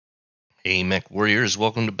Hey Mech Warriors,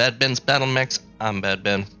 welcome to Bad Ben's Battle Mechs. I'm Bad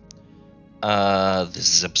Ben.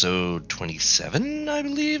 This is episode 27, I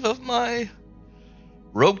believe, of my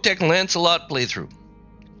RogueTech Lancelot playthrough.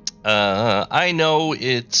 I know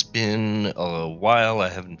it's been a while. I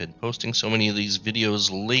haven't been posting so many of these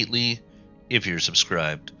videos lately, if you're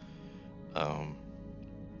subscribed. I've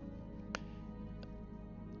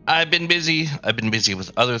been busy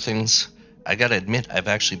with other things. I gotta admit, I've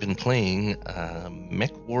actually been playing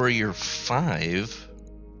Mech Warrior 5,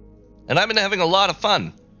 and I've been having a lot of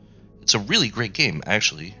fun. It's a really great game,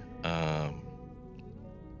 actually.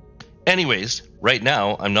 Anyways, right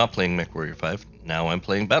now, I'm not playing Mech Warrior 5. Now I'm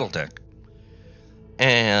playing BattleTech.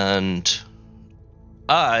 And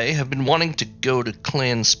I have been wanting to go to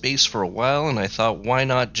Clan Space for a while, and I thought, why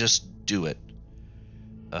not just do it?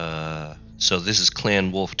 So this is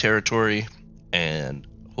Clan Wolf territory, and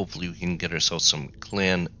hopefully we can get ourselves some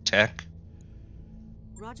Clan tech.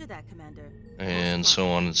 Roger that, Commander. And so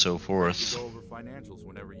on and so forth. Go over financials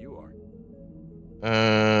whenever you are.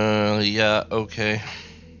 Yeah, okay.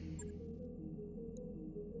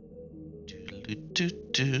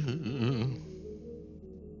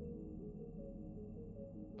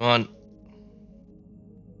 Come on.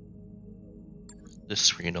 This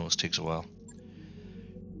screen always takes a while.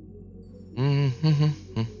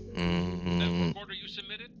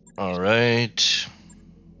 All right.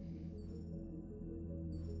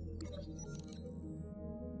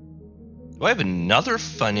 Do I have another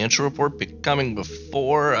financial report coming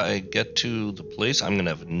before I get to the place? I'm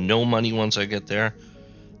gonna have no money once I get there.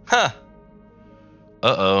 Huh.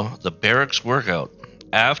 Uh-oh, the barracks workout.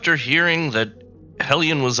 After hearing that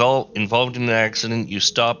Hellion was all involved in an accident, you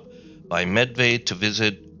stop by Medvay to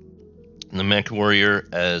visit the Mech Warrior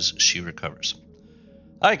as she recovers.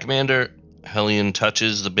 Hi, Commander. Hellion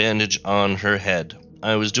touches the bandage on her head.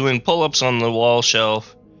 I was doing pull-ups on the wall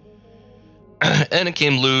shelf, and it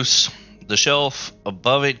came loose. The shelf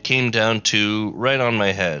above it came down to right on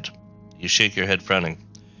my head. You shake your head, frowning.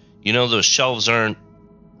 You know those shelves aren't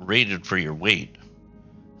rated for your weight.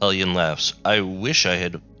 Hellion laughs. I wish I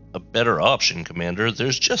had a better option, Commander.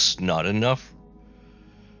 There's just not enough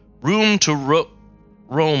room to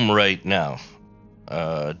roam right now.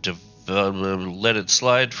 Let it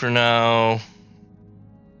slide for now.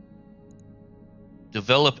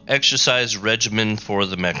 Develop exercise regimen for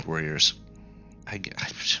the Mech Warriors. I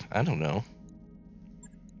don't know.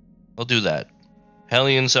 I'll do that.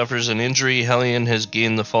 Hellion suffers an injury. Hellion has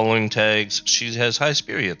gained the following tags. She has high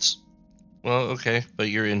spirits. Well, okay, but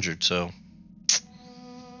you're injured, so...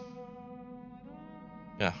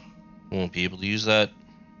 yeah, won't be able to use that.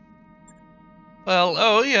 Well,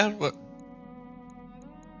 oh yeah, what?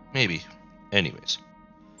 Maybe. Anyways.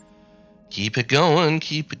 Keep it going,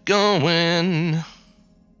 keep it going.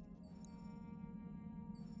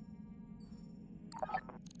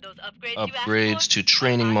 Those Upgrades to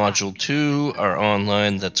Training Module 2 are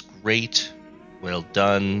online. That's great. Well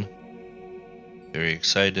done. Very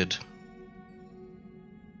excited.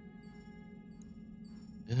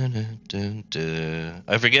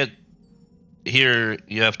 I forget, here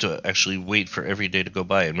you have to actually wait for every day to go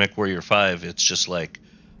by. In Mech Warrior 5, it's just like,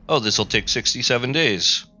 oh, this will take 67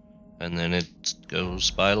 days. And then it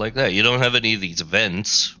goes by like that. You don't have any of these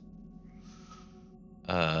events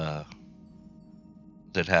that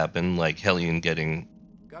happen, like Hellion getting...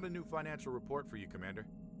 Got a new financial report for you, Commander.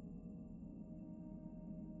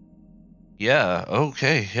 Yeah,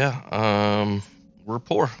 okay, yeah. We're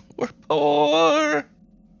poor. We're poor!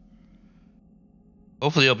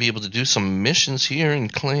 Hopefully I'll be able to do some missions here in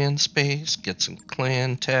Clan Space, get some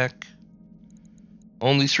Clan tech.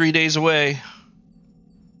 Only 3 days away.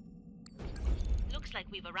 Looks like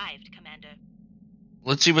we've arrived, Commander.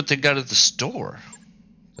 Let's see what they got at the store.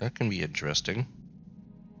 That can be interesting.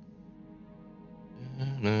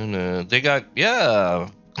 They got, yeah,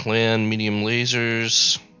 Clan medium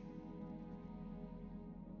lasers.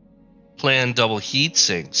 Clan double heat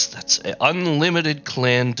sinks. That's unlimited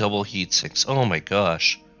Clan double heat sinks. Oh my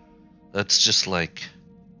gosh. That's just like...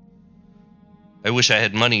 I wish I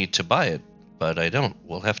had money to buy it, but I don't.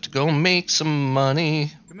 We'll have to go make some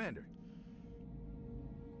money. Commander.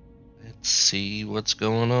 Let's see what's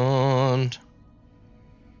going on.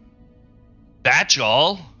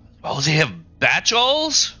 Batch-all? Oh, they have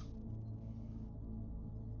batch-alls?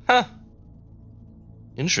 Huh.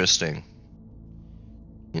 Interesting.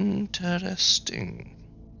 Interesting.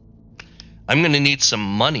 I'm gonna need some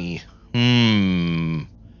money.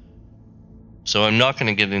 So I'm not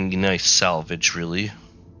gonna get any nice salvage, really.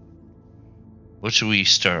 What should we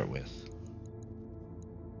start with?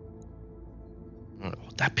 Oh,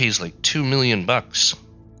 that pays like $2 million.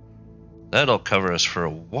 That'll cover us for a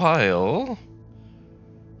while.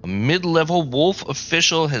 A mid-level wolf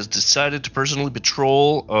official has decided to personally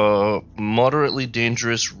patrol a moderately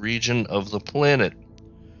dangerous region of the planet.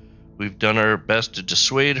 We've done our best to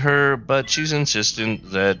dissuade her, but she's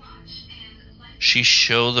insistent that she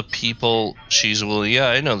show the people she's well. Yeah,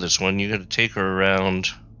 I know this one. You got to take her around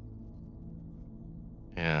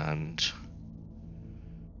and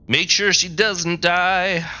make sure she doesn't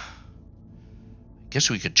die. Guess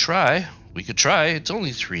we could try. We could try. It's only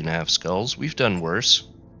 3.5 skulls. We've done worse.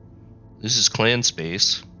 This is clan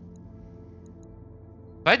space.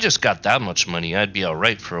 If I just got that much money, I'd be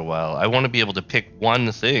alright for a while. I want to be able to pick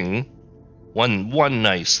one thing. One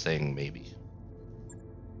nice thing, maybe.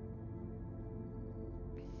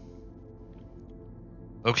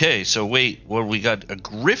 Okay, so wait. Well, we got a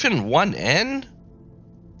Griffin 1N?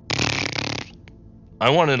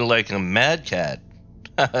 I wanted like a Mad Cat.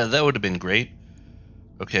 That would have been great.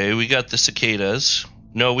 Okay, we got the cicadas.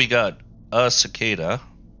 No, we got a cicada.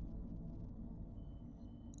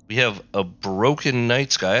 We have a broken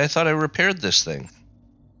night sky. I thought I repaired this thing.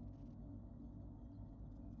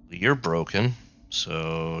 You're broken,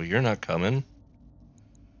 so you're not coming.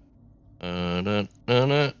 No,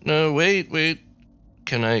 wait.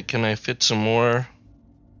 Can I fit some more?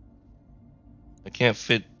 I can't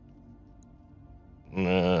fit.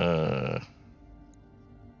 Can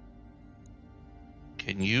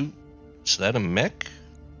you? Is that a mech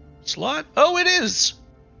slot? Oh, it is!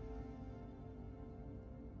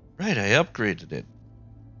 Right, I upgraded it.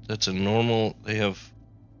 That's a normal. They have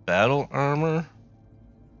battle armor,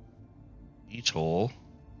 Etoll,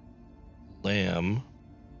 lamb,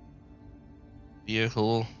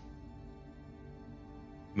 vehicle,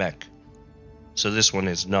 mech. So this one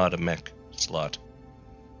is not a mech slot.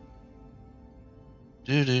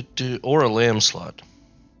 Or a lamb slot.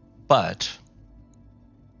 But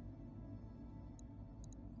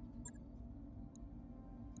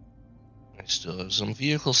I still have some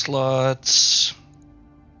vehicle slots.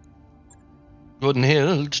 Golden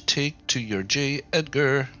Hill to take to your J.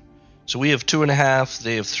 Edgar. So we have 2.5,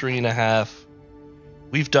 they have 3.5.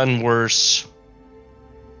 We've done worse.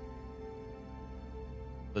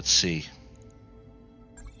 Let's see.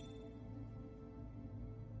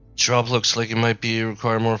 Drop looks like it might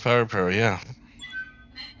require more firepower, yeah.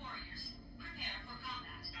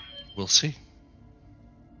 We'll see.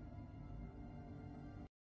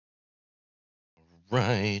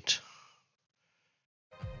 Right.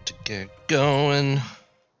 To get going.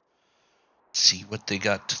 See what they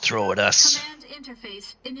got to throw at us. Command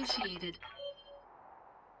interface initiated.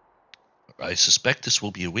 I suspect this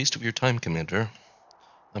will be a waste of your time, Commander.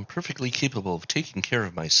 I'm perfectly capable of taking care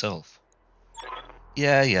of myself.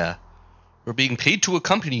 Yeah. We're being paid to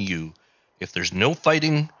accompany you. If there's no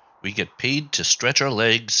fighting, we get paid to stretch our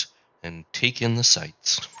legs and take in the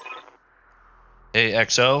sights. Hey,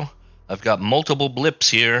 XO, I've got multiple blips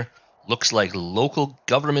here. Looks like local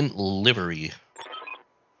government livery.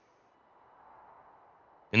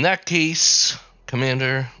 In that case,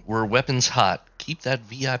 Commander, we're weapons hot. Keep that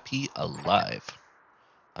VIP alive.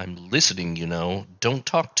 I'm listening, you know. Don't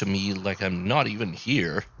talk to me like I'm not even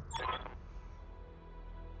here.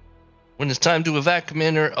 When it's time to evac,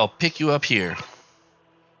 Commander, I'll pick you up here.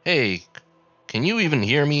 Hey, can you even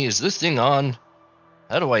hear me? Is this thing on?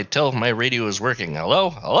 How do I tell if my radio is working?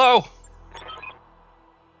 Hello? Hello?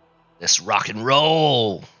 Let's rock and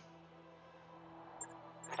roll.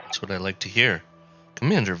 That's what I like to hear.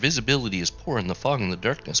 Commander, visibility is poor in the fog and the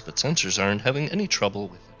darkness, but sensors aren't having any trouble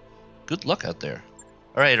with it. Good luck out there.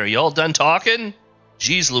 Alright, are you all done talking?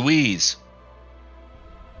 Jeez Louise.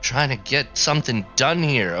 Trying to get something done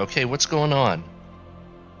here. Okay, what's going on?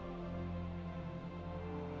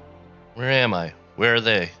 Where am I? Where are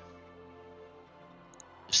they?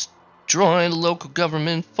 Destroy local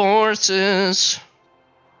government forces.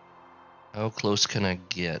 How close can I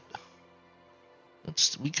get?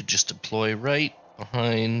 We could just deploy right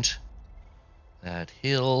behind that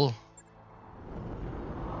hill.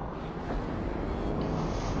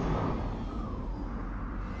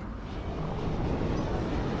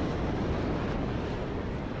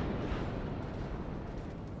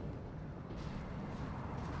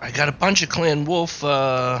 I got a bunch of Clan Wolf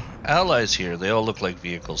allies here. They all look like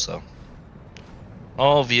vehicles, though.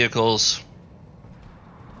 All vehicles.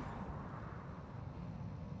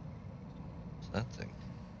 What's that thing?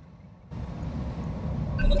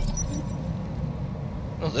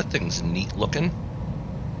 Oh, that thing's neat looking.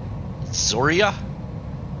 Zoria?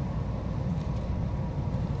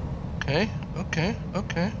 Okay.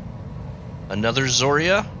 Another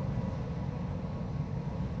Zoria?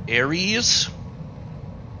 Ares?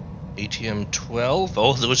 ATM 12.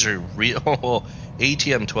 Oh, those are real. Oh,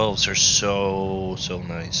 ATM 12s are so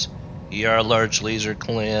nice. ER large laser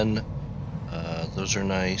clan. Those are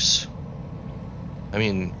nice. I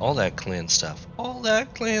mean, all that clan stuff. All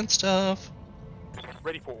that clan stuff.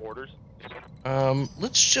 Ready for orders.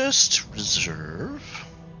 Let's just reserve.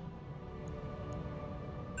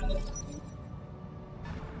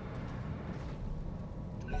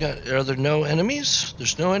 Are there no enemies?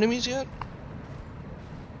 There's no enemies yet?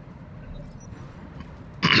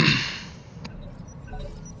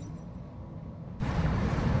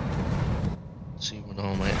 See what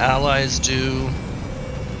all my allies do.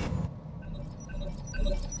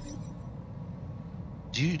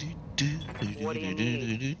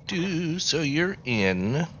 So you're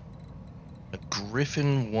in a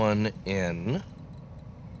Griffin 1N.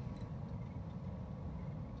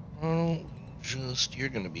 Oh, you're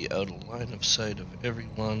gonna be out of line of sight of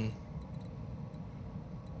everyone.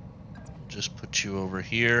 Just put you over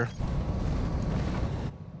here.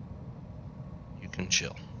 You can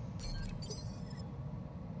chill.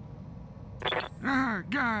 Ah,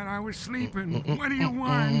 God, I was sleeping. What do you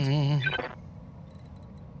want?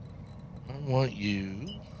 I want you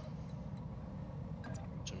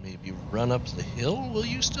to maybe run up the hill. Will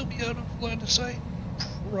you still be out of line of sight?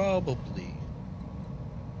 Probably.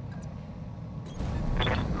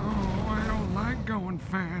 Oh, I don't like going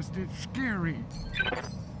fast. It's scary.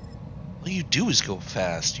 All you do is go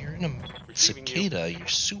fast. You're in a cicada. You're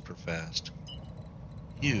super fast.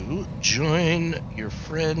 You join your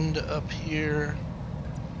friend up here.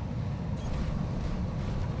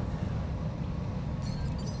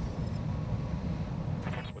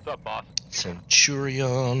 What's up, boss?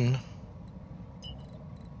 Centurion.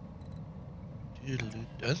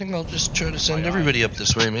 I think I'll just try to send everybody up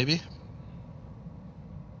this way, maybe.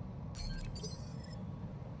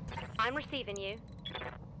 I'm receiving you.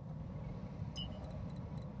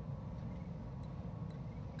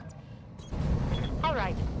 All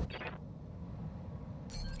right.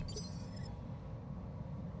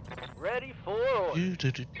 Ready for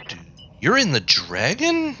orders. You're in the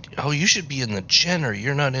dragon? Oh, you should be in the Jenner.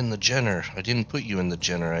 You're not in the Jenner. I didn't put you in the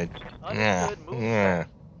Jenner. Understood. Move fast.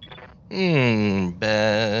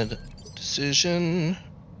 Bad decision.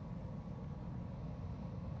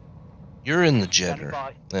 You're in the Jenner,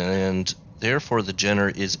 Standing by. and therefore the Jenner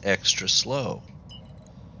is extra slow.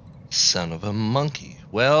 Son of a monkey.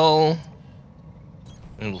 Well,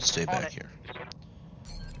 it'll stay On back it. here.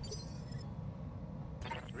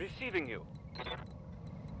 Receiving you.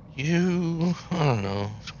 You, I don't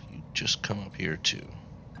know, you just come up here too.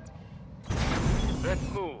 Let's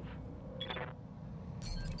move.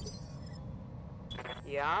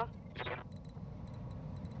 Yeah?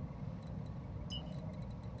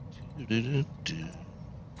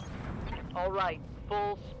 All right.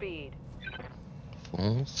 Full speed.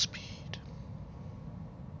 Full speed.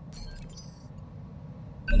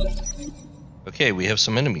 Okay, we have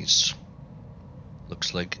some enemies.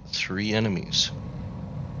 Looks like 3 enemies.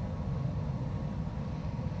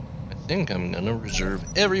 I think I'm gonna reserve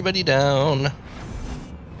everybody down.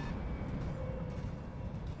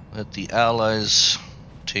 Let the allies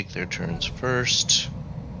take their turns first.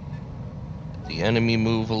 Let the enemy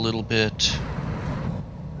move a little bit.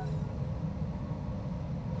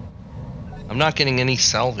 I'm not getting any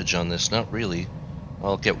salvage on this, not really.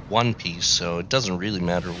 I'll get 1 piece, so it doesn't really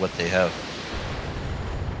matter what they have.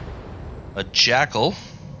 A jackal.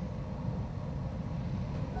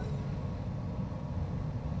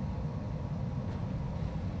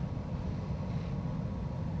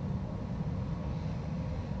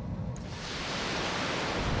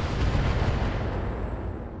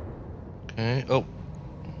 Okay, oh.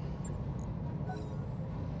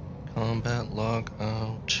 Combat log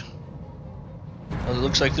out. Oh, it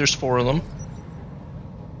looks like there's 4 of them.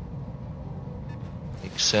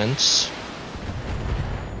 Makes sense.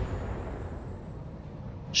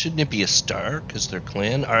 Shouldn't it be a star? Because they're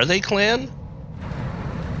clan? Are they clan?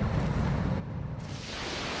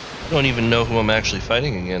 I don't even know who I'm actually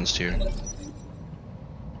fighting against here.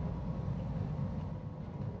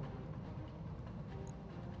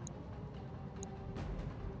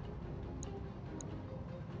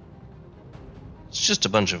 It's just a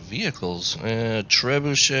bunch of vehicles.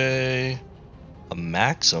 Trebuchet, a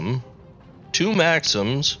Maxim, 2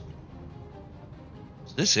 Maxims.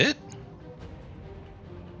 Is this it?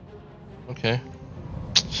 Okay.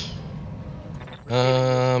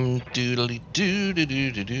 Doodly doo doo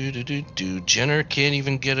doo doo doo doo doo doo. Jenner can't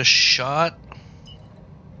even get a shot.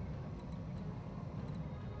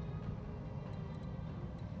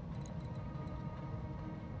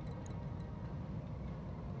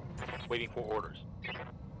 Waiting for orders.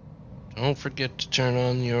 Don't forget to turn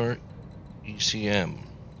on your ECM.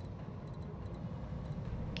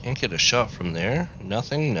 Can't get a shot from there?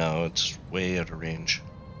 Nothing? No, it's way out of range.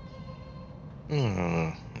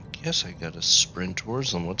 I guess I gotta sprint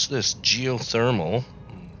towards them. What's this? Geothermal.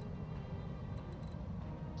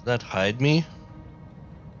 Does that hide me?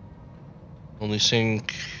 Only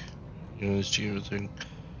sink. This geo thing.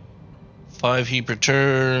 5 heat per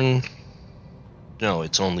turn. No,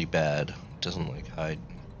 it's only bad. It doesn't like hide.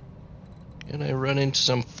 Can I run into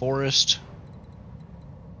some forest?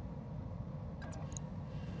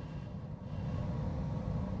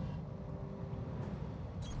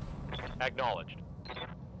 Acknowledged.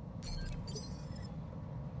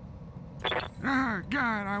 Ah,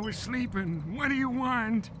 God, I was sleeping. What do you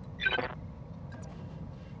want?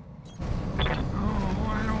 Oh,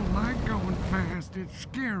 I don't like going fast. It's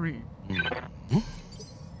scary.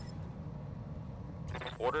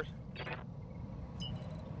 Orders?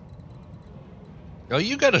 Oh,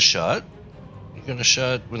 you got a shot. You got a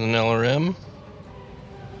shot with an LRM.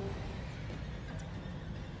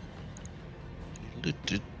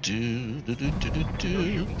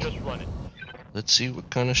 Just running. Let's see what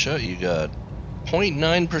kind of shot you got.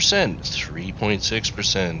 0.9%,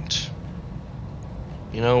 3.6%.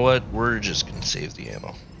 You know what? We're just gonna save the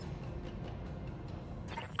ammo.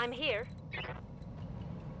 I'm here.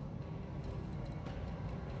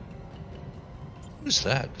 Who's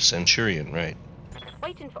that? Centurion, right?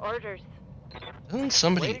 Waiting for orders. Doesn't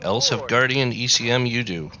somebody Waiting else for have orders. Guardian ECM? You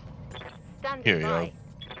do. Standing Here, by.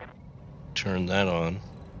 Turn that on.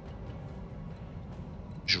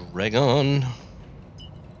 Dragon.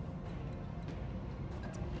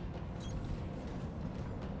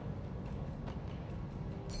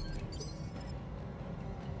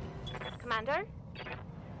 Commander?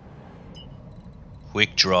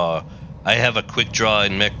 Quick draw. I have a quick draw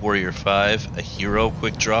in Mech Warrior 5, a hero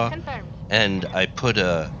quick draw, Confirmed. and I put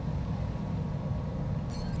a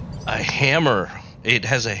hammer. It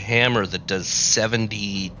has a hammer that does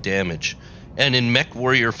 70 damage. And in Mech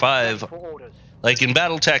Warrior 5, For orders. like in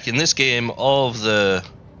BattleTech in this game, all of the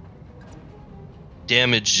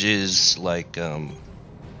damage is like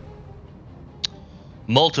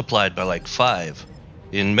multiplied by like 5.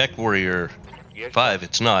 In Mech Warrior Yes, 5,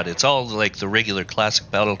 it's not. It's all like the regular classic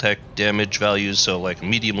BattleTech damage values. So like a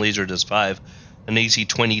medium laser does 5, an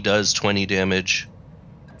AC-20 does 20 damage.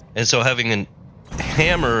 And so having a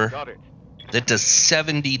hammer Got it. that does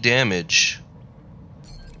 70 damage,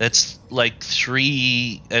 that's like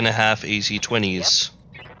 3.5 AC-20s.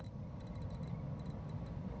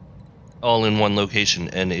 All in one location,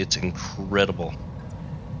 and it's incredible.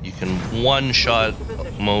 You can one-shot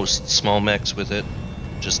most small mechs with it.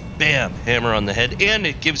 Just bam, hammer on the head, and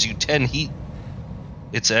it gives you 10 heat.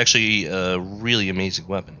 It's actually a really amazing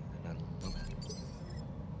weapon. I love it.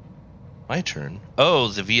 My turn. Oh,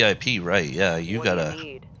 the VIP, right? Yeah, you What gotta. do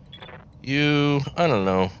you need? I don't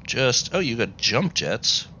know. Just you got jump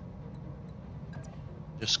jets.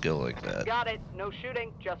 Just go like that. Got it. No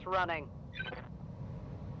shooting, just running.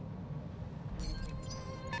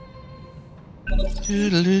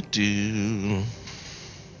 Doodle-doo.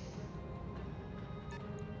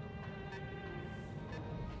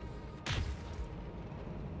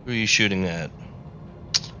 Who are you shooting at?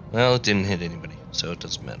 Well, it didn't hit anybody, so it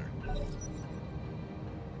doesn't matter.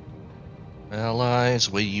 Allies,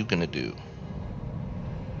 what are you gonna do?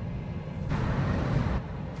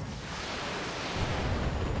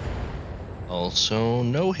 Also,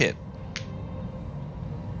 no hit.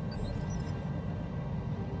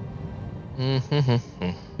 You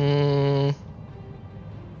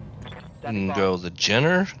can go the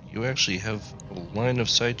Jenner. You actually have a line of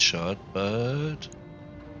sight shot, but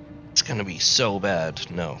it's gonna be so bad.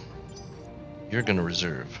 No. You're gonna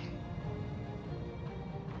reserve.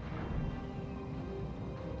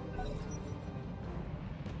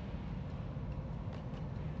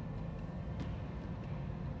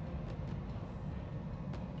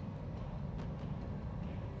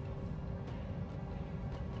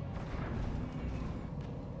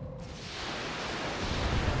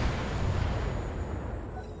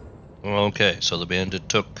 Okay, so the bandit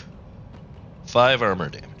took 5 armor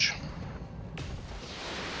damage.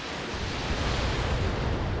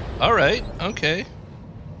 Alright, okay.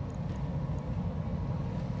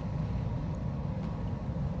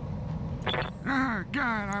 Ah,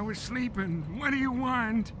 God, I was sleeping. What do you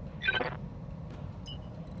want?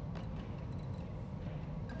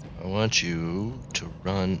 I want you to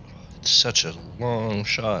run. It's such a long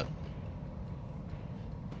shot.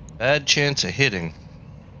 Bad chance of hitting.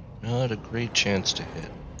 Not a great chance to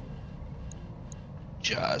hit.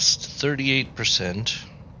 Just 38%.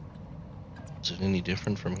 Is it any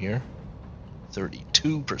different from here?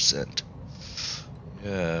 32%.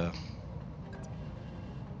 Yeah.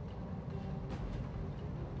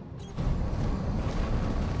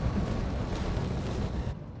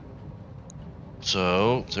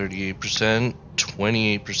 So 38%,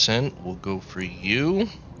 28% will go for you.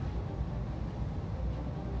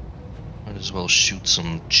 Might as well shoot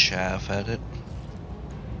some chaff at it.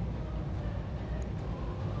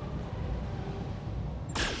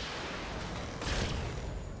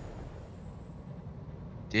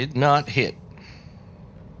 Did not hit.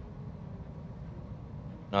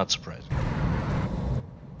 Not surprising.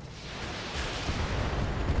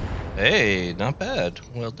 Hey, not bad.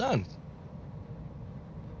 Well done.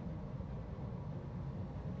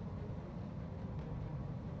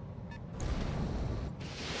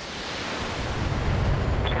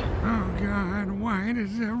 Oh God, why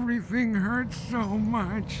does everything hurt so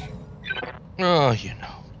much? Oh, you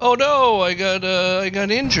know. Oh no, I got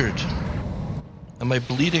injured. Am I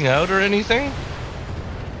bleeding out or anything?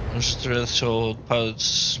 Threshold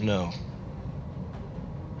pilots, no.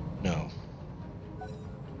 No.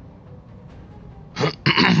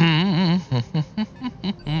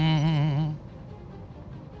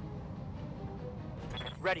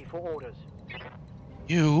 Ready for orders.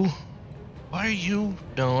 You? Why are you?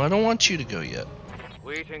 No, I don't want you to go yet.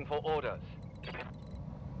 Waiting for orders.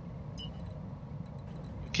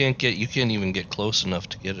 You can't even get close enough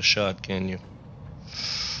to get a shot, can you?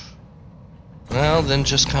 Well, then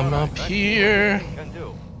just come up here. Can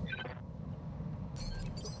do.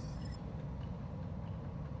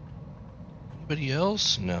 Anybody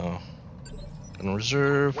else? No. Gonna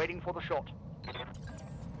reserve. Waiting for the shot.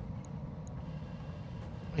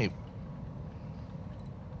 Wait.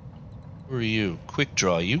 Who are you? Quick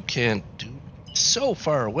draw. You can't do so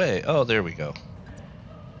far away. Oh, there we go.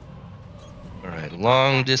 Alright,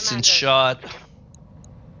 long distance shot.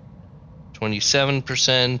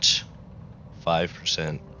 27%.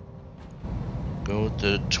 5%. Go with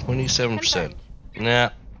the 27%.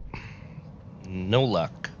 Nah. No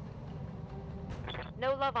luck.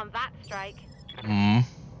 No love on that strike. Hmm.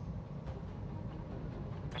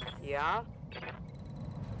 Yeah?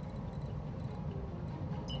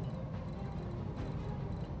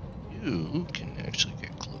 You can actually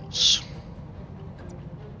get close.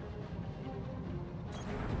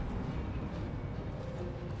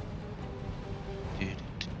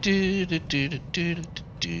 I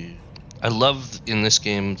love in this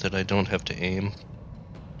game that I don't have to aim.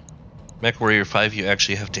 MechWarrior 5, you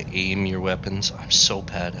actually have to aim your weapons. I'm so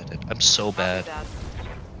bad at it. I'm so bad.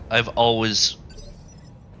 I've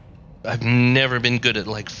never been good at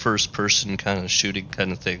like first person kind of shooting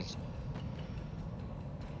kind of things.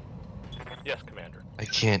 Yes, Commander. I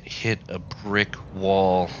can't hit a brick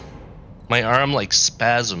wall. My arm like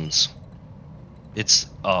spasms. It's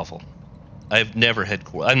awful. I've never had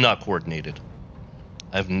I'm not coordinated.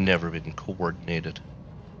 I've never been coordinated.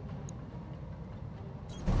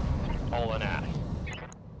 All an ass.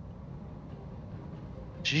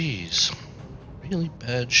 Jeez. Really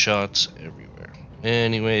bad shots everywhere.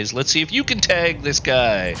 Anyways, let's see if you can tag this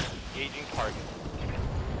guy. Engaging target.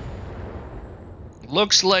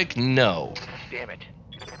 Looks like no. Damn it.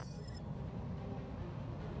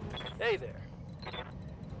 Hey there.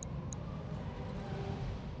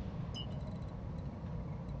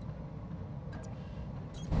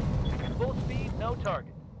 Full speed, no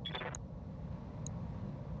target.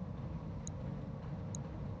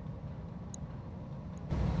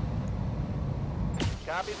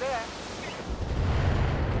 Copy that.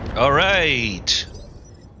 All right.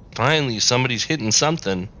 Finally, somebody's hitting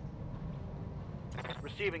something.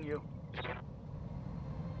 Receiving you.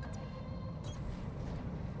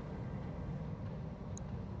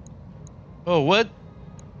 Oh, what?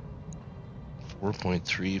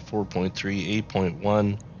 4.3, 4.3,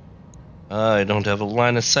 8.1. I don't have a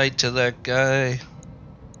line of sight to that guy.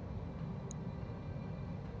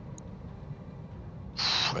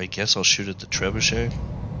 I guess I'll shoot at the trebuchet.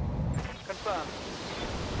 Confirmed.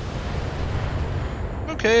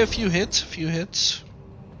 Okay, a few hits.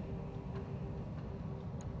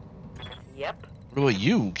 Yep. What about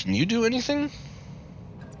you? Can you do anything?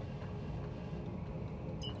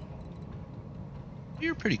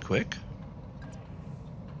 You're pretty quick.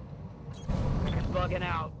 Bugging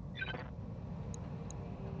out.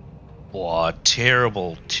 Wow,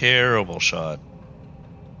 terrible shot.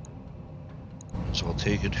 So I'll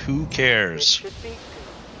take it. Who It cares? should be.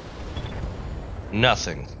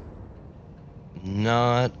 Nothing.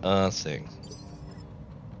 Not a thing.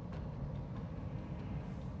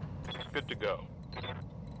 Good to go.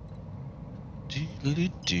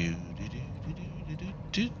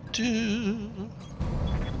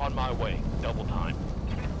 On my way. Double time.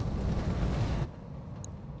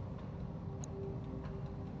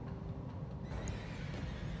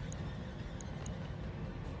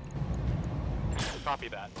 Copy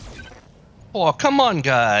that. Oh, come on,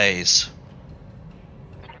 guys.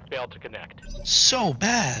 Failed to connect. So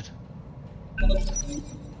bad.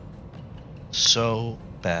 So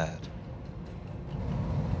bad.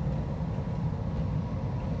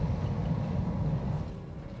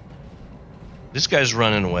 This guy's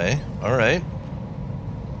running away. All right.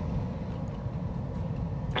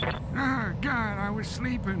 Oh, God, I was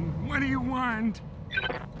sleeping. What do you want?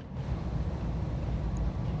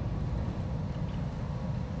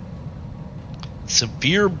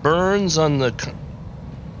 Severe burns on the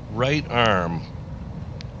right arm.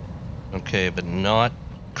 Okay, but not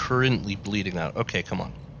currently bleeding out. Okay, come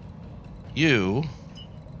on. You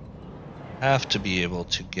have to be able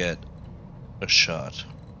to get a shot.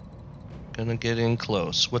 Gonna get in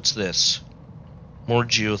close. What's this? More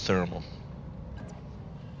geothermal.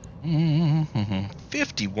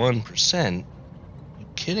 51%? You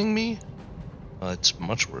kidding me? Oh, it's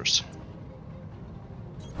much worse.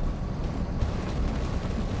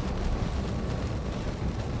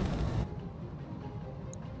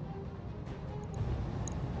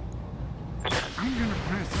 I'm gonna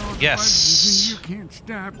press all the Yes. buttons and you can't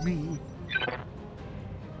stop me.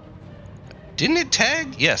 Didn't it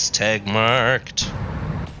tag? Yes, tag marked.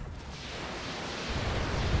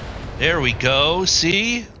 There we go.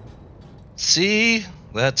 See? See?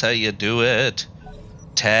 That's how you do it.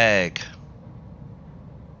 Tag.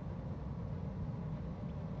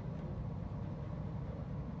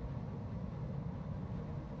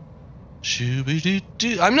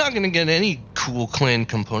 Shoo-be-doo-doo. I'm not gonna get any cool clan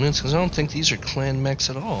components because I don't think these are clan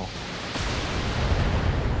mechs at all.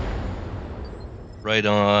 Right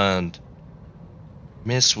on.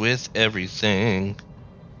 Miss with everything.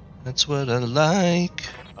 That's what I like.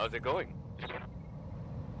 How's it going?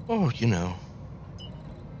 Oh, you know.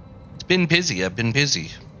 It's been busy. I've been busy.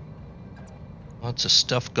 Lots of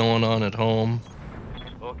stuff going on at home.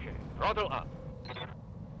 Okay. Throttle up.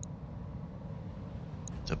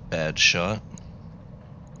 It's a bad shot.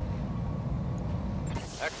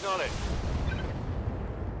 Acknowledge.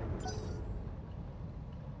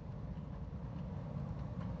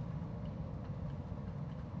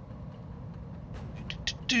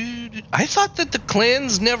 I thought that the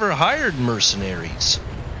clans never hired mercenaries.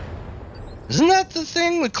 Isn't that the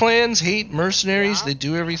thing? The clans hate mercenaries. Yeah. They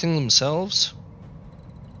do everything themselves.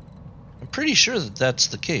 I'm pretty sure that that's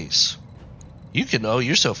the case. You can, oh,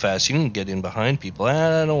 you're so fast, you can get in behind people.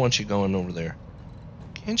 I don't want you going over there.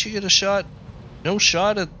 Can't you get a shot? No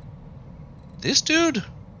shot at this dude?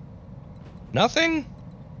 Nothing?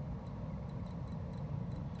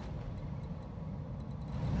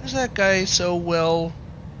 How's that guy so well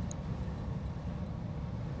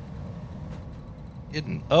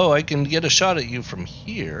hidden? Oh, I can get a shot at you from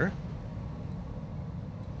here.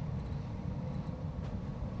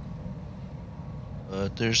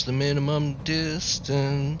 But there's the minimum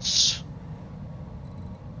distance.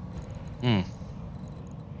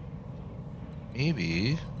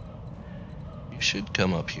 Maybe you should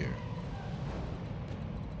come up here.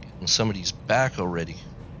 Getting somebody's back already.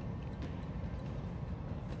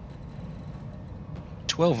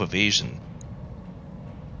 12 evasion.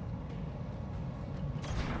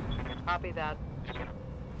 Copy that.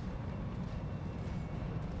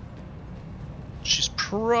 She's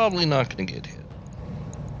probably not going to get hit.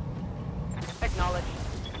 Acknowledge.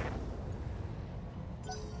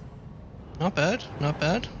 Not bad, not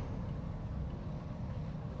bad.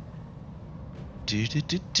 Do do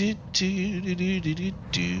do do do do do do do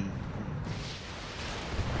do.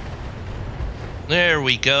 There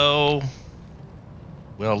we go.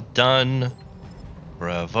 Well done.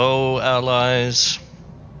 Bravo, allies.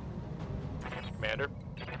 Commander.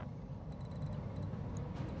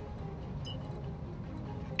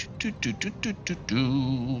 Do do do do do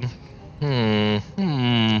do.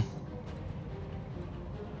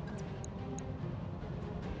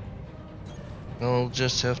 I'll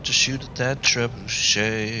just have to shoot at that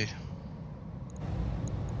trebuchet.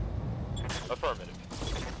 Affirmative.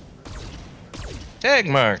 Tag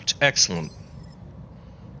marked. Excellent.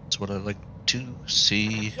 That's what I like to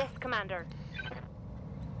see. Yes, Commander.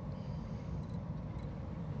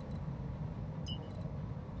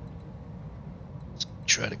 Let's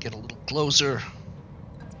try to get a little closer.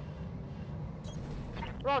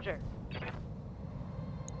 Roger.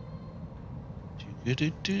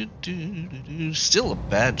 Still a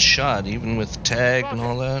bad shot, even with tag and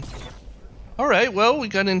all that. Alright, well, we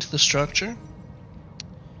got into the structure.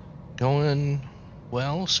 Going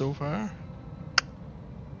well so far.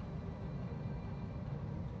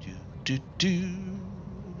 do, do.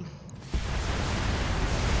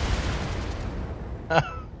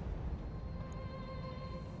 Ah.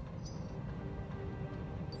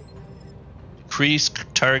 Decrease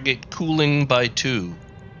target cooling by 2.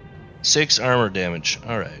 6 armor damage.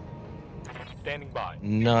 Alright. Standing by.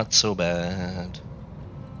 Not so bad.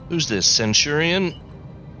 Who's this? Centurion?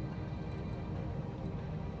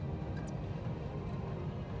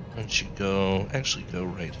 Why don't you go... Actually, go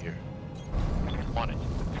right here. On it.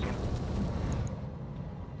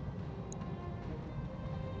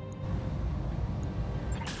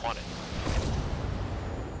 On it.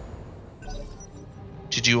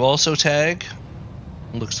 Did you also tag?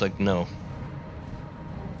 Looks like no.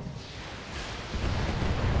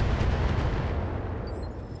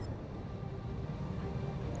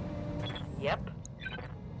 Yep.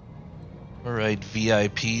 Alright,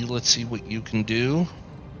 VIP, let's see what you can do.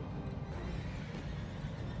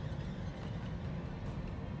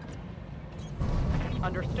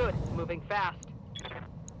 Understood. Moving fast.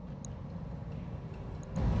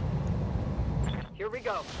 Here we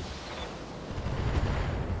go.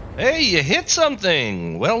 Hey, you hit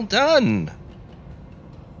something! Well done!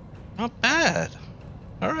 Not bad.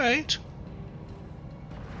 Alright.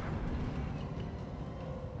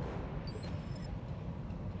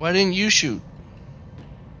 Why didn't you shoot?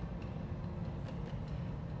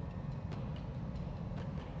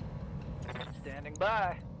 Standing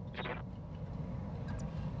by.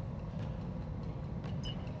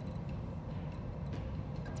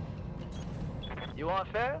 You want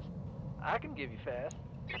fast? I can give you fast.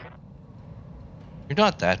 You're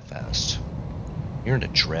not that fast. You're in a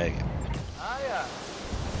dragon. Aye,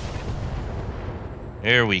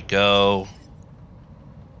 There we go.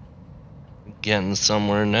 Getting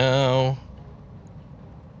somewhere now.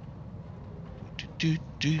 Do do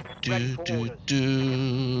do Ready for do orders.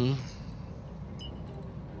 do.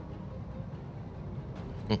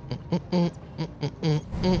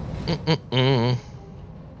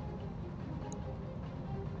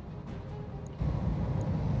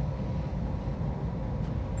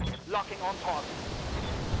 Locking on target.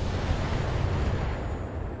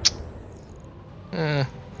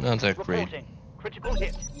 Not that great. Reporting. Critical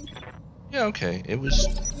hit. Yeah, okay. It was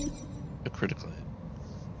a critical hit.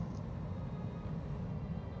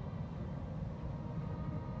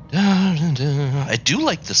 I do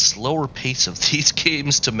like the slower pace of these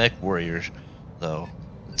games to Mech Warriors, though.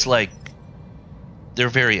 It's like they're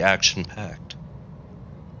very action-packed.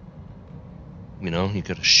 You know, you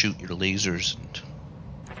gotta shoot your lasers and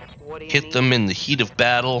What do you hit need? them in the heat of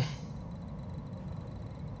battle.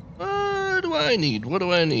 What do I need? What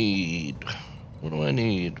do I need? What do I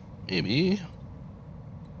need? Maybe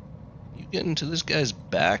you get into this guy's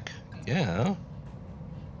back? Yeah.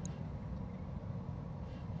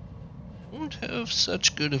 Won't have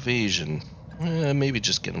such good evasion. Maybe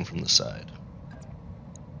just get him from the side.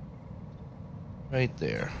 Right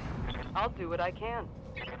there. I'll do what I can.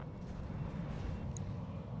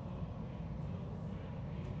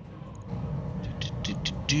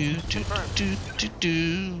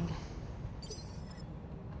 Do.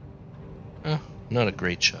 Not a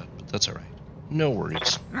great shot, but that's alright. No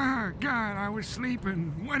worries. Ah, God, I was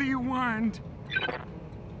sleeping. What do you want?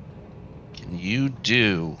 Can you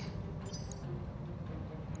do?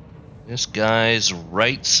 This guy's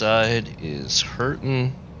right side is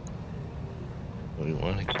hurting. We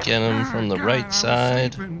want to get him from the God, I right was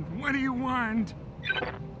side. sleeping. What do you want?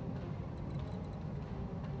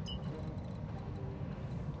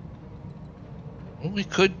 Well, we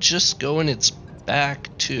could just go in its back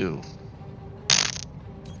too.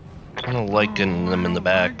 I don't like getting them in the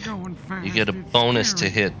back. You get a bonus to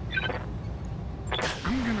hit.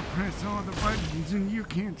 I'm gonna press all the buttons and you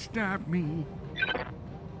can't stop me.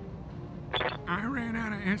 I ran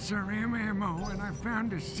out of SRM ammo and I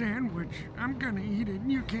found a sandwich. I'm gonna eat it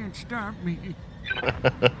and you can't stop me.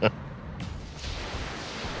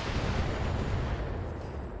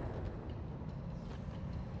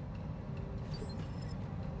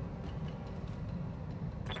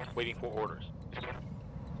 Waiting for orders.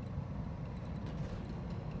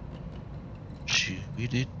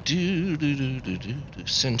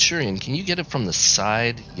 Centurion, can you get it from the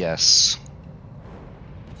side? Yes.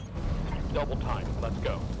 Double time. Let's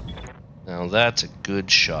go. Now that's a good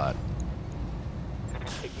shot.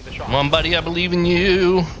 Taking the shot. Come on, buddy, I believe in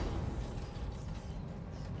you.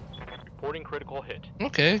 Reporting critical hit.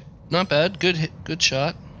 Okay, not bad. Good hit, good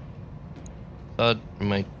shot. Thought it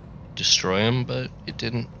might destroy him, but it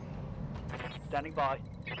didn't. Standing by.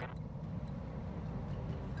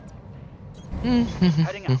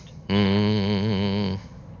 Heading out.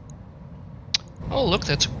 Oh, look,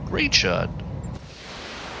 that's a great shot.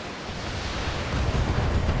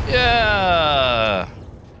 Yeah!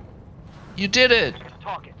 You did it!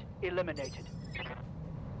 Target eliminated.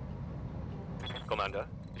 Commander.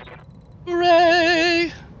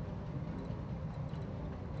 Hooray!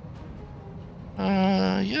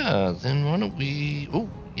 Yeah, then why don't we... Oh,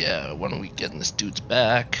 yeah, why don't we get in this dude's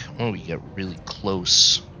back? Why don't we get really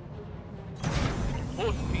close?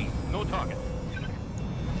 Full speed. No target.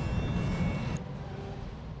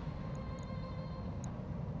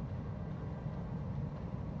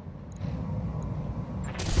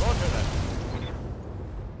 Roger that.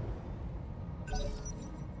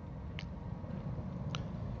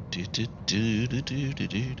 Do do do do do do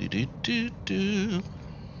do do do do.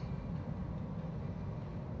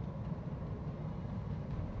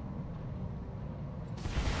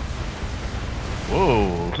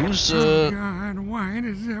 Whoa, who's Oh God, why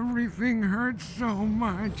does everything hurt so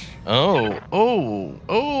much?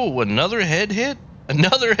 Oh, another head hit?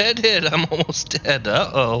 Another head hit. I'm almost dead.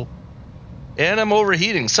 Uh-oh. And I'm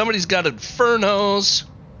overheating. Somebody's got infernos.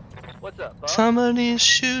 What's up, Bob? Somebody's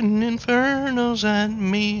shooting infernos at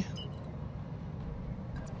me.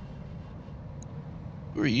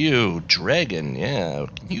 Who are you? Dragon, yeah.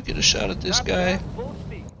 Can you get a shot at this Copy guy? that. Full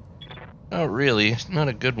speed. Not really. Not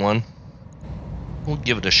a good one. We'll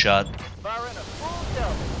give it a shot. Firing a full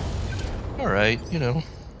double. Alright, you know.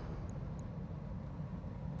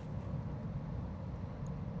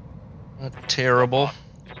 Not terrible.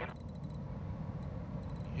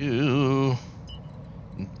 You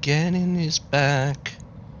get in his back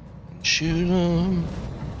and shoot him.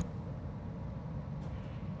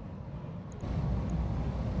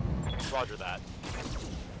 Roger that.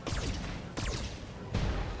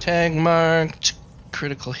 Tag marked.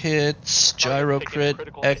 Critical hits. Gyro crit.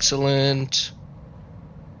 Excellent.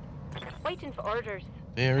 Waiting for orders.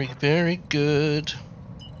 Very, very good.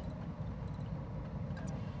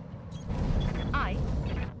 Aye.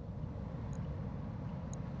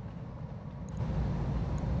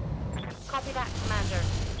 Copy that,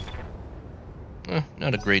 Commander.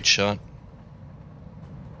 Not a great shot.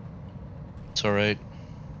 It's alright.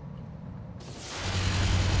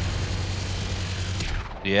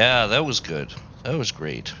 Yeah, that was good. That was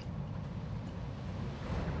great.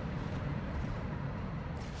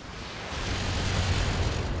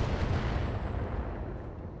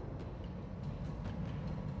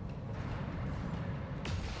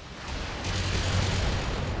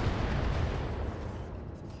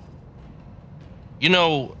 You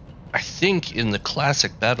know, I think in the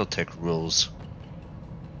classic BattleTech rules,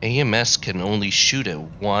 AMS can only shoot at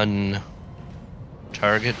one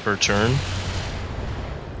target per turn.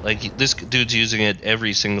 Like, this dude's using it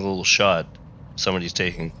every single shot somebody's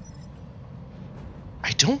taking. I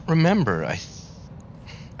don't remember.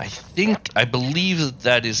 I believe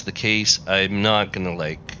that is the case. I'm not gonna,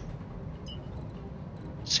 like,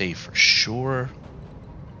 say for sure.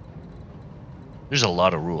 There's a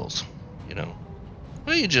lot of rules, you know.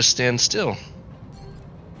 Well, you just stand still.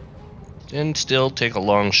 Stand still, take a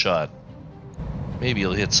long shot. Maybe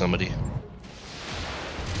you'll hit somebody.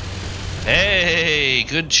 Hey,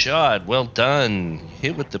 good shot. Well done.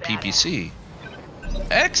 Hit with the PPC.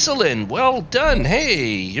 Excellent. Well done.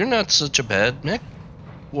 Hey, you're not such a bad mech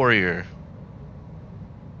warrior.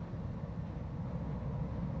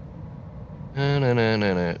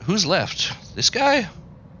 No. Who's left? This guy?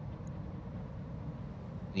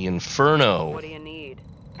 The Inferno. What do you need?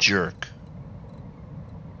 Jerk.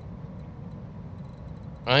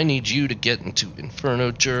 I need you to get into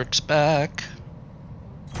Inferno Jerk's back.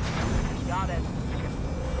 Got it.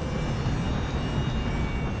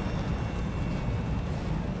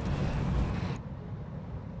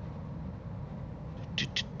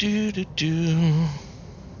 Do.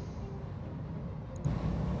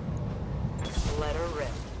 Let her rip.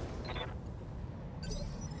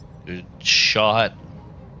 Good shot.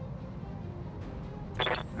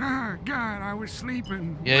 Ah, God, I was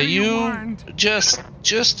sleeping. Yeah, What do you want?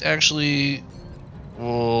 just actually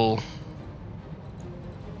will.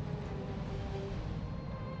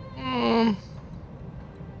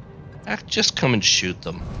 Just come and shoot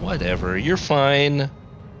them. Whatever. You're fine.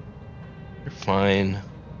 You're fine.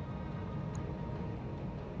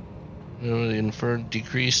 Inferred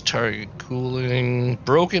decreased target cooling.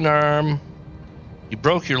 Broken arm. You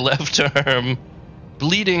broke your left arm.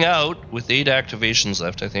 Bleeding out with 8 activations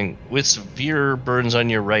left, I think. With severe burns on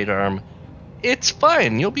your right arm. It's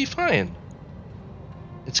fine. You'll be fine.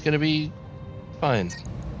 It's gonna be fine.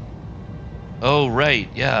 Oh, right.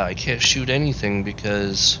 Yeah, I can't shoot anything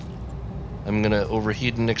because I'm gonna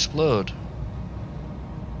overheat and explode.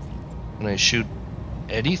 Can I shoot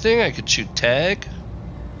anything? I could shoot tag.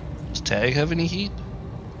 Does tag have any heat?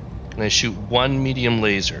 Can I shoot one medium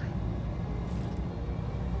laser?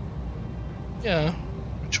 Yeah.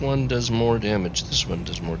 Which one does more damage? This one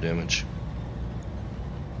does more damage.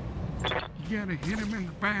 You gotta hit him in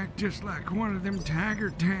the back just like one of them Tiger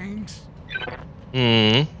tanks.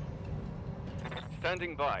 Hmm.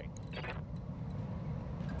 Standing by.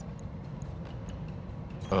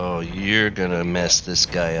 Oh, you're gonna mess this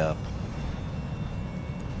guy up.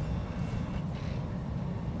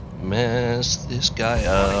 Mess this guy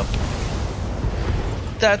up.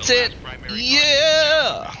 That's it!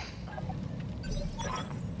 Yeah!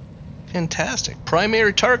 Fantastic.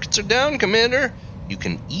 Primary targets are down, Commander. You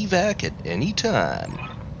can evac at any time.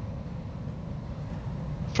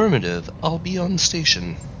 Affirmative. I'll be on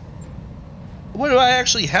station. What, do I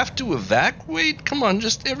actually have to evacuate? Come on,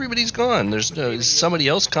 just everybody's gone. There's no... Is somebody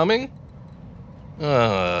else coming?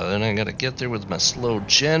 Then I gotta get there with my slow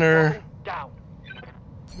Jenner. Down.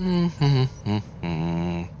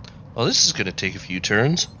 Oh, this is gonna take a few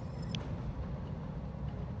turns.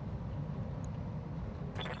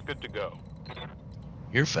 Good to go.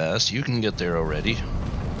 You're fast. You can get there already.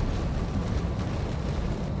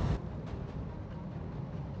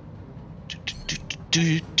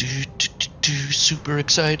 Super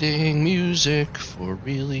exciting music for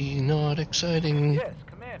really not exciting Yes,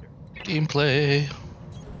 Commander. gameplay.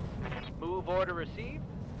 Move order received.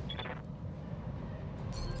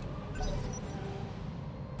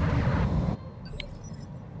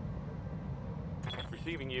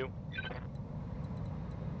 Receiving you.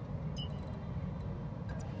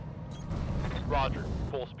 Roger.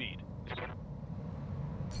 Full speed.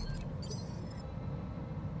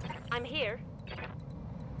 I'm here.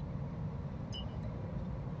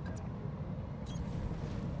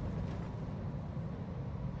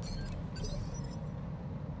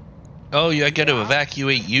 Oh, I get to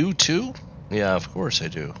evacuate you too? Yeah, of course I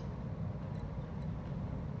do.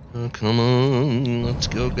 Oh, come on, let's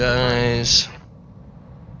go, guys.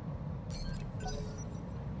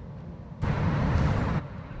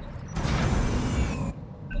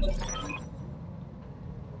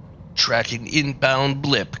 Tracking inbound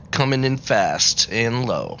blip, coming in fast and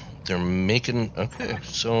low. They're making... Okay,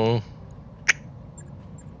 so...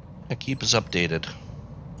 keep us updated.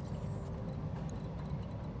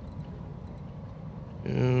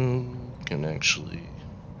 You can actually...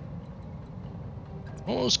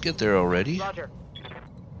 almost get there already. Roger.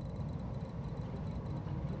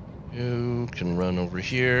 You can run over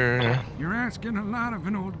here. You're asking a lot of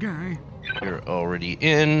an old guy. You're already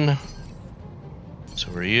in. So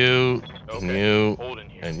are you, and you, Holding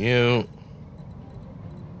here. and you.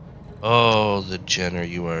 Oh, the Jenner,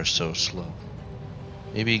 you are so slow.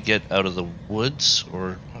 Maybe get out of the woods,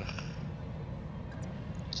 or...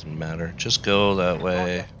 doesn't matter. Just go that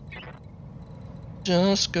way.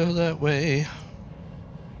 Just go that way.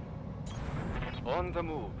 On the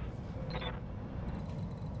move.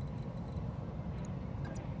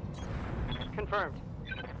 Confirmed.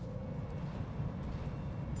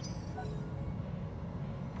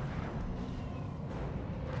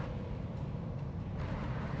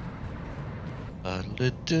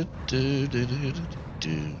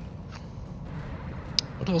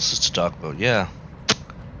 What else is to talk about? Yeah.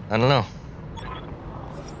 I don't know.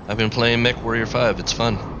 I've been playing Mech Warrior 5. It's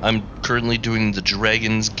fun. I'm currently doing the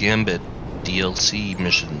Dragon's Gambit DLC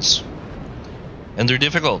missions. And they're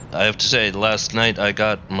difficult. I have to say, last night I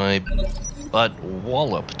got my butt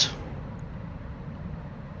walloped.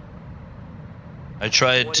 I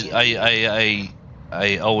tried to...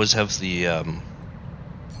 I always have the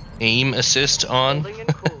aim assist on.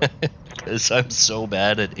 Because I'm so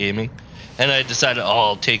bad at aiming. And I decided, oh,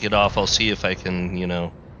 I'll take it off. I'll see if I can, you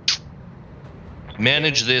know,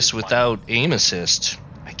 manage this without aim assist.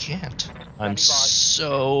 I can't. I'm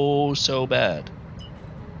so bad.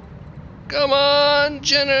 Come on,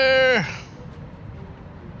 Jenner!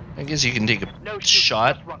 I guess you can take a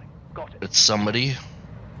shot at somebody.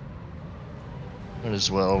 Might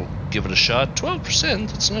as well give it a shot.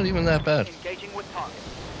 12%, it's not even that bad. Engaging with target.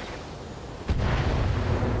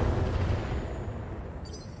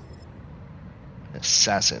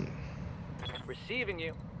 Assassin. Receiving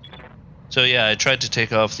you. So yeah, I tried to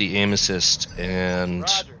take off the aim assist, and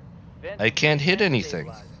Roger. I can't hit anything.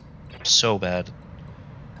 Stabilize. I'm so bad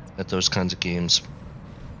at those kinds of games.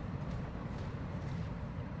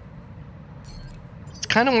 It's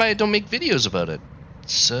kind of why I don't make videos about it.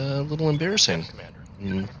 It's a little embarrassing. Yes,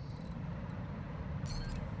 Commander.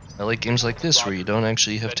 I like games like this where you don't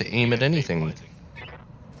actually have to aim at anything.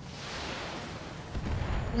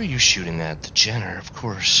 Where are you shooting at? The Jenner, of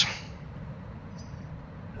course.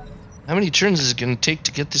 How many turns is it going to take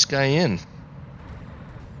to get this guy in?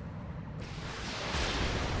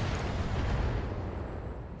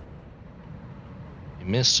 You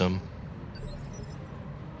missed him.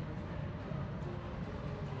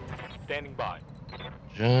 Standing by.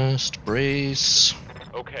 Just brace.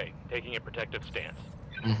 Okay, taking a protective stance.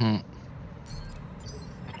 Mm-hmm.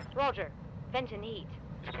 Roger. Vent and heat.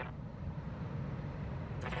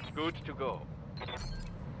 Good to go.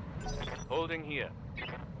 Holding here.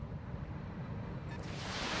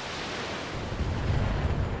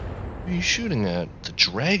 What are you shooting at? The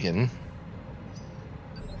dragon?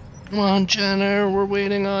 Come on, Jenner, we're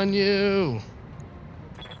waiting on you.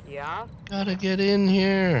 Yeah? Gotta get in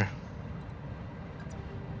here.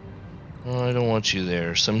 Oh, I don't want you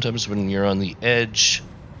there. Sometimes when you're on the edge,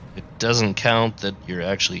 it doesn't count that you're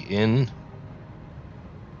actually in.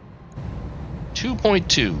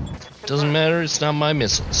 2.2. Doesn't matter, it's not my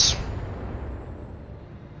missiles.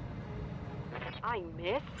 I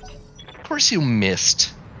missed? Of course you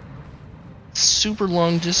missed. Super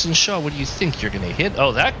long distance shot. What do you think you're gonna hit?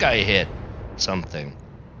 Oh, that guy hit something.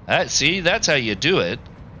 See, that's how you do it.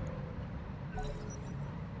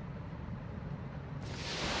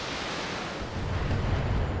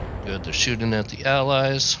 Good, they're shooting at the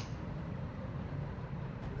allies.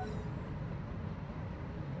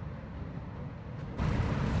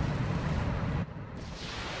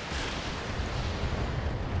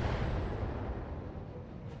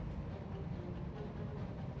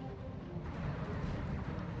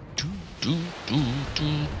 Do, do,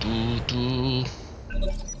 do, do, do.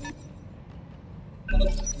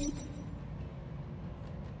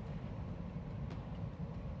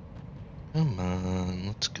 Come on,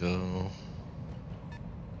 let's go.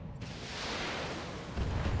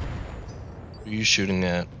 Who are you shooting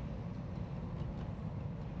at?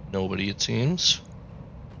 Nobody, it seems.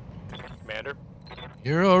 Commander,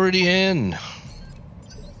 You're already in.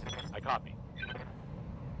 I copy.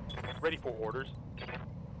 Ready for orders.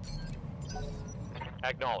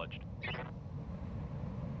 Acknowledged.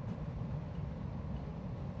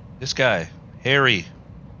 This guy, Harry.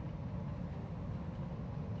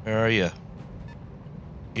 Where are you?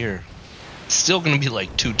 Here. It's still gonna be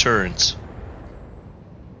like 2 turns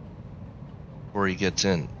before he gets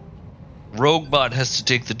in. RogueBot has to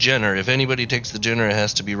take the Jenner. If anybody takes the Jenner, it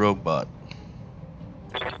has to be RogueBot.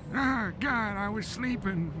 Ah, God, I was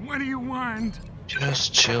sleeping. What do you want?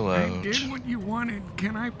 Just chill I out. did what you wanted.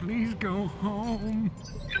 Can I please go home?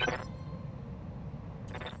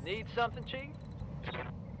 Need something, Chief?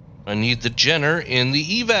 I need the Jenner in the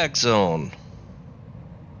evac zone.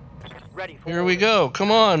 Ready for Here we go.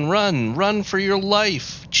 Come on, run. Run for your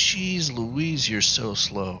life. Jeez Louise, you're so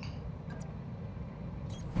slow.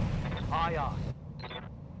 Aye, aye.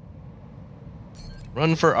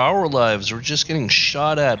 Run for our lives. We're just getting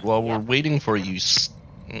shot at while we're waiting for you.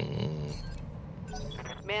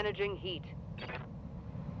 Managing heat.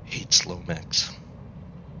 Hate slow mechs.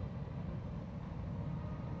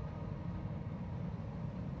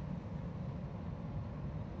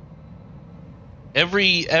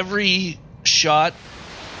 Every shot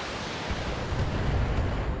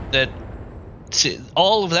that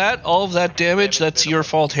all of that damage, that's your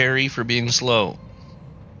fault, Harry, for being slow.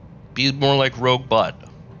 Be more like RogueBot.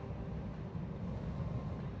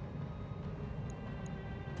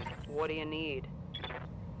 What do you need?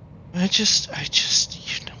 I just,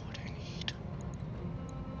 you know what I need.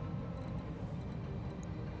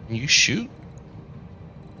 Can you shoot?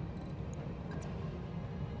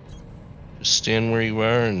 Just stand where you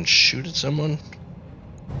are and shoot at someone?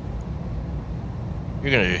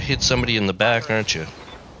 You're gonna hit somebody in the back, aren't you?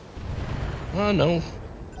 Oh, no.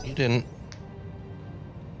 You didn't.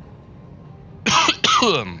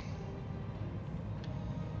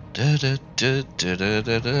 Da da da da da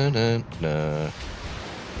da da da da.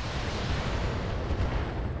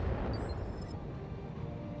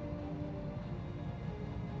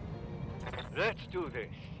 Let's do this.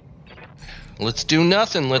 Let's do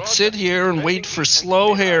nothing. Let's sit here and wait for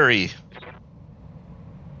slow Harry.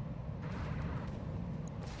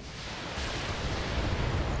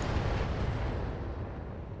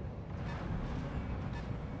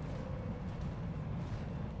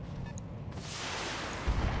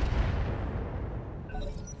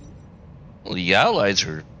 Well, the allies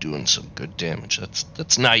are doing some good damage.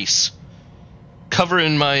 That's nice.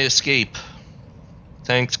 Covering my escape.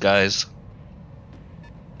 Thanks, guys.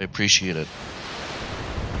 I appreciate it.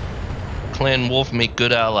 Clan Wolf make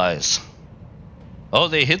good allies. Oh,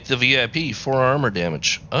 they hit the VIP. 4 armor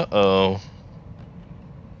damage. Uh-oh.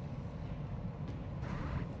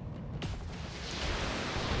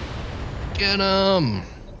 Get him!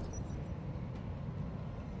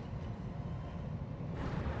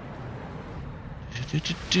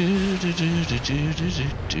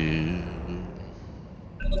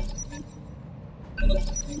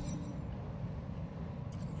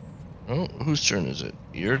 Oh, whose turn is it?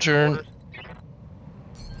 Your turn. Orders.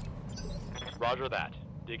 Roger that.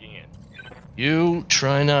 Digging in. You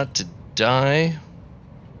try not to die.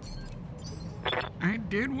 I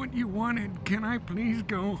did what you wanted. Can I please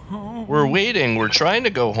go home? We're waiting. We're trying to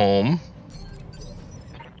go home.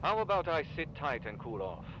 How about I sit tight and cool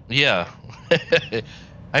off? Yeah.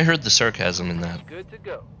 I heard the sarcasm in that. Good to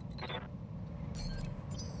go.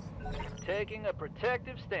 Taking a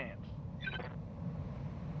protective stance.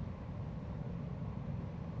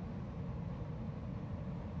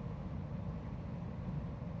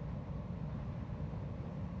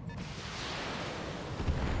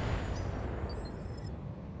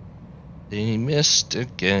 They missed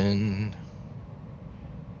again.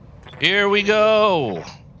 Here we go.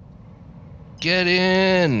 Get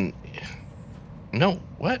in. No,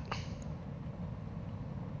 what?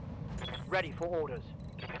 Ready for orders.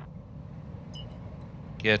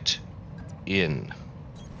 Get in.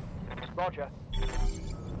 Roger.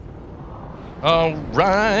 All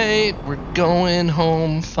right, we're going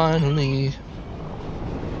home finally.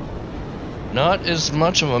 Not as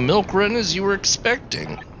much of a milk run as you were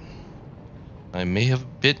expecting. I may have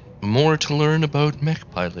a bit more to learn about mech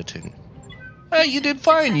piloting. You did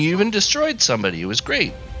fine. You even destroyed somebody. It was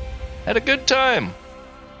great. Had a good time.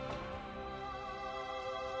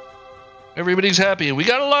 Everybody's happy, and we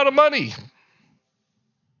got a lot of money.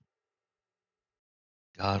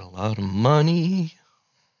 Got a lot of money.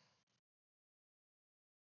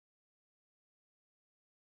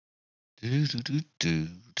 Do do do do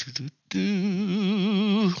do do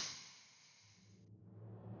do.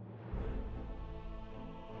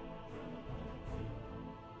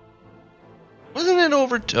 Wasn't it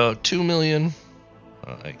over 2 million?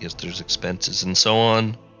 I guess there's expenses and so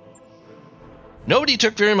on. Nobody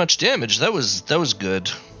took very much damage. That was good.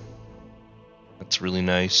 That's really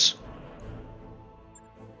nice.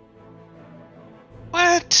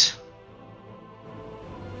 What?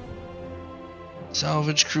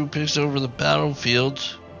 Salvage crew picks over the battlefield.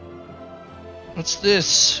 What's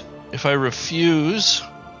this? If I refuse,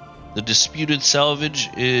 the disputed salvage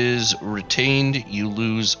is retained. You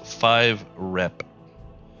lose 5 rep.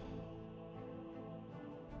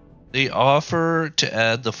 They offer to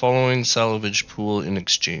add the following salvage pool in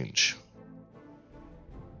exchange.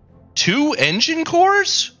 2 engine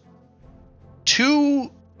cores? 2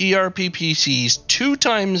 ERPPCs, 2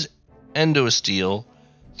 times endosteel,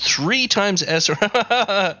 3 times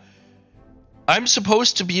SR. I'm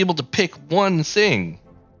supposed to be able to pick one thing.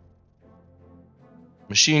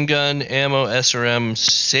 Machine gun, ammo, SRM,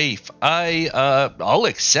 safe. I'll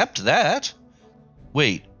accept that.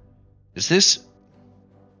 Wait, is this?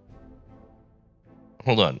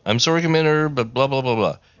 Hold on. I'm sorry, Commander, but blah blah blah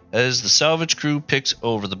blah. As the salvage crew picks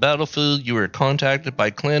over the battlefield, you are contacted by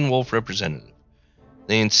Clan Wolf representative.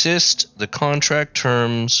 They insist the contract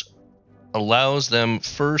terms allows them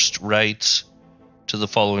first rights to the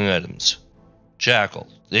following items. Jackal.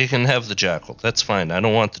 They can have the Jackal. That's fine. I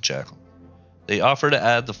don't want the Jackal. They offer to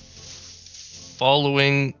add the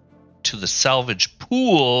following to the salvage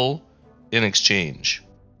pool in exchange.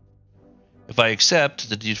 If I accept,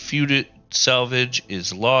 the disputed salvage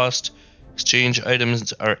is lost. Exchange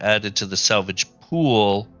items are added to the salvage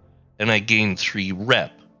pool, and I gain 3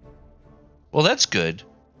 rep. Well, that's good.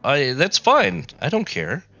 That's fine. I don't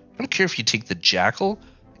care. I don't care if you take the Jackal.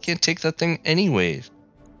 I can't take that thing anyway.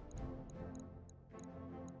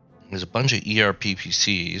 There's a bunch of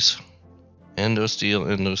ERPPCs.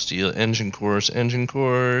 Endosteel, engine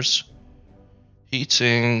cores, heat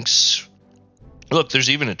sinks. Look, there's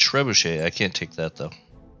even a trebuchet. I can't take that, though.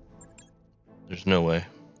 There's no way.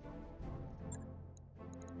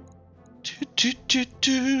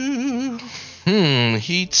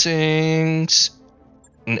 Heat sinks.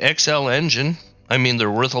 An XL engine. I mean,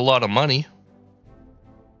 they're worth a lot of money.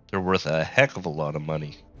 They're worth a heck of a lot of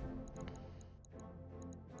money.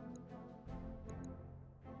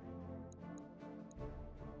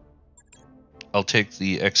 I'll take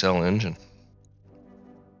the XL engine.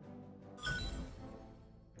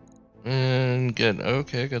 And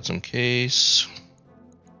got some case.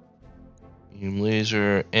 Beam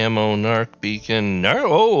laser, ammo, narc beacon.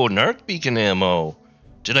 Narc beacon ammo.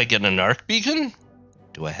 Did I get a narc beacon?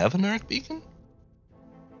 Do I have a narc beacon?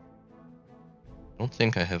 I don't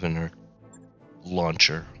think I have a narc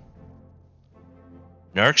launcher.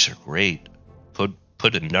 Narcs are great.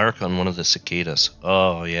 Put a narc on one of the cicadas.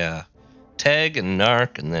 Oh yeah. Tag and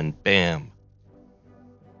narc and then bam.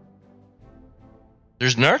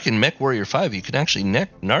 There's narc in Mech Warrior 5. You can actually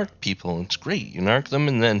narc people. It's great. You narc them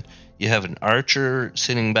and then you have an archer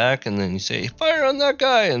sitting back and then you say, fire on that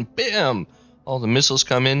guy and bam. all the missiles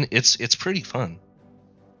come in. It's pretty fun.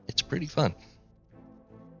 It's pretty fun.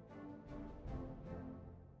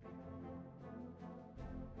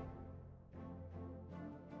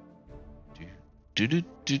 Do.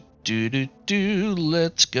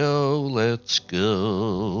 Let's go. Let's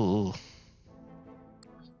go.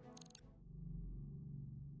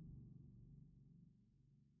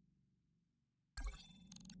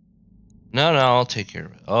 No, I'll take care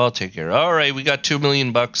of it. I'll take care of it. All right, we got $2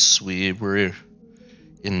 million. We're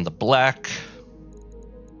in the black.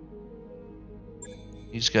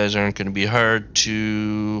 These guys aren't going to be hard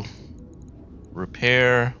to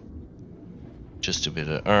repair. Just a bit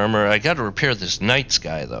of armor. I got to repair this Knight's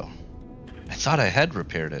guy, though. I thought I had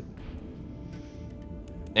repaired it.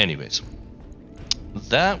 Anyways,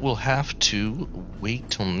 that will have to wait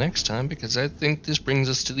till next time, because I think this brings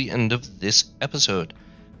us to the end of this episode.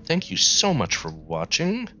 Thank you so much for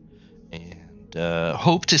watching, and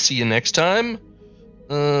hope to see you next time.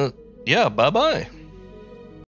 Yeah, bye-bye.